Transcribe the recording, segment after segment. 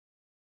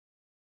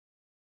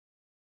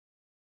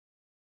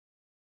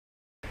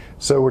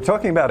So we're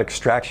talking about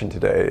extraction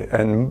today,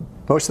 and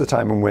most of the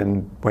time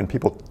when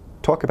people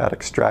talk about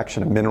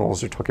extraction of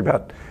minerals, they're talking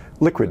about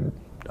liquid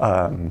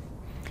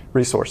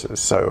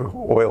resources,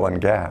 so oil and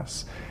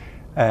gas.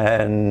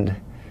 And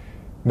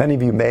many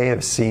of you may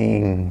have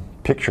seen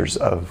pictures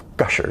of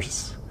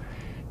gushers,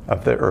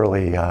 of the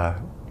early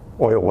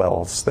oil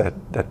wells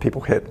that people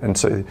hit. And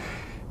so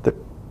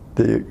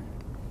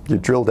you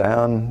drill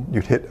down,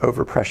 you'd hit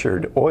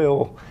overpressured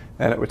oil,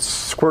 and it would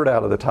squirt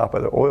out of the top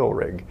of the oil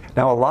rig.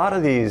 Now, a lot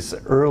of these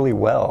early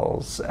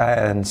wells,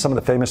 and some of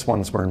the famous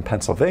ones were in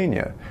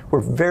Pennsylvania,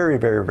 were very,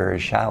 very, very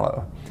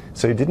shallow.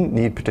 So you didn't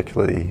need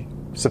particularly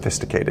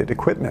sophisticated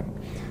equipment.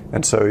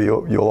 And so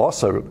you'll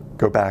also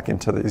go back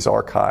into these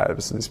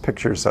archives, these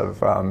pictures of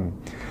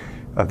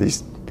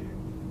these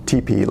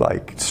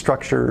teepee-like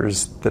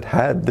structures that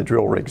had the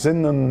drill rigs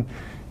in them,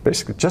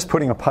 basically just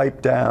putting a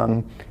pipe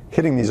down,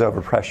 hitting these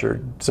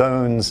overpressured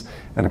zones,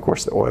 and of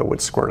course the oil would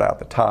squirt out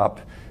the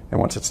top. And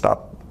once it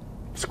stopped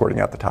squirting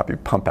out the top, you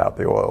pump out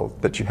the oil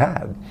that you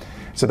had.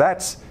 So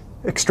that's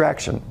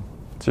extraction.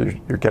 So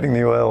you're getting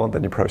the oil, and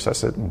then you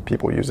process it, and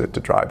people use it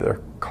to drive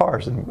their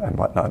cars and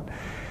whatnot.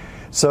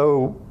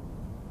 So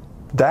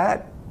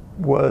that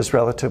was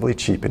relatively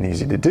cheap and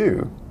easy to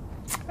do.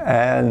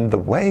 And the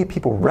way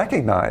people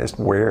recognized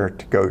where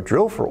to go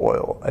drill for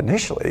oil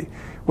initially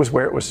was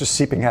where it was just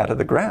seeping out of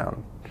the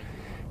ground.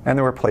 And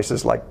there were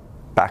places like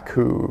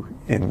Baku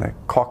in the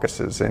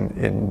Caucasus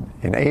in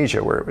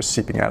Asia where it was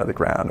seeping out of the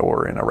ground,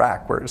 or in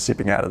Iraq where it was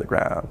seeping out of the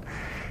ground.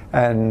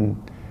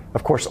 And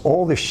of course,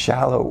 all this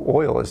shallow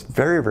oil is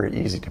very, very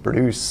easy to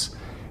produce.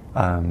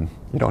 You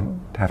don't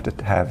have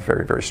to have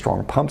very, very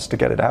strong pumps to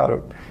get it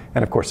out.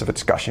 And of course, if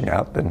it's gushing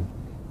out, then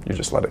you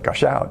just let it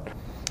gush out.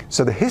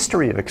 So the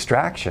history of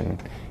extraction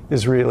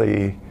is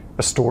really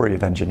a story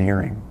of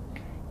engineering.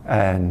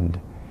 And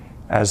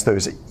as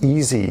those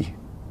easy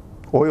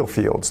oil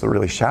fields, the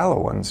really shallow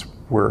ones,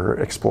 were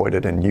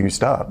exploited and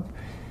used up,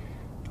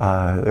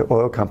 the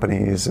oil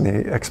companies and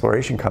the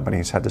exploration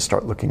companies had to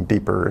start looking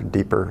deeper and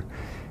deeper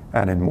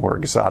and in more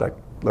exotic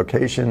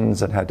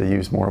locations, and had to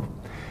use more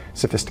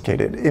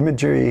sophisticated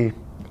imagery,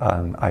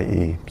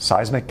 i.e.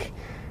 seismic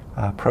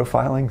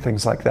profiling,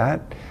 things like that.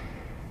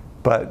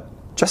 But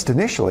just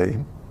initially,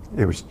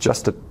 it was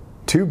just a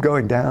tube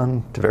going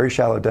down to very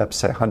shallow depths,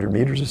 say 100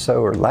 meters or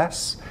so or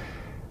less,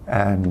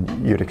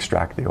 and you'd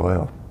extract the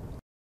oil.